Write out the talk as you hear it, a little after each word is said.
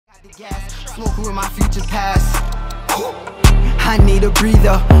Smoking with my future past. I need a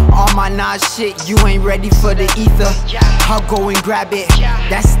breather. All my Nas shit, you ain't ready for the ether. I'll go and grab it,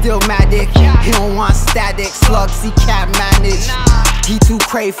 that's still Matic. He don't want static, slugs he can't manage. He too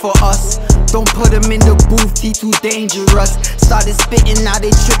cray for us, don't put him in the booth, he too dangerous. Started spitting, now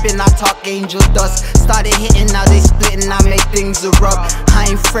they tripping, I talk angel dust. Started hitting, now they splitting, I make things erupt. I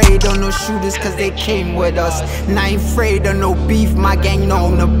ain't afraid of no shooters cause they came with us. And I ain't afraid of no beef, my gang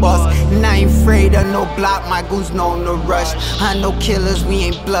known to bust. And I ain't afraid of no block, my goons known to rush. I know killers, we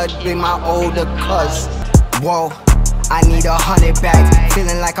ain't blood, they my older cuz. Whoa, I need 100 bags.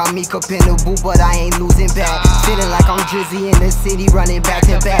 Feeling like I'm meek up in the booth, but I ain't losing back. Feeling like I'm Drizzy in the city, running back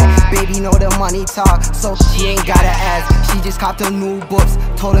to back. Baby know the money talk, so she ain't gotta ask. She just copped her new books,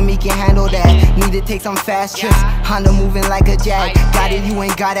 told him he can handle that. Need to take some fast trips, Honda moving like a jag. Got it, you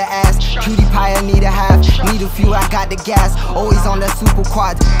ain't gotta ask. Cutie pie, I need a half. Need a few, I got the gas. Always on that super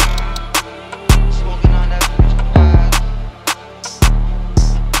quad.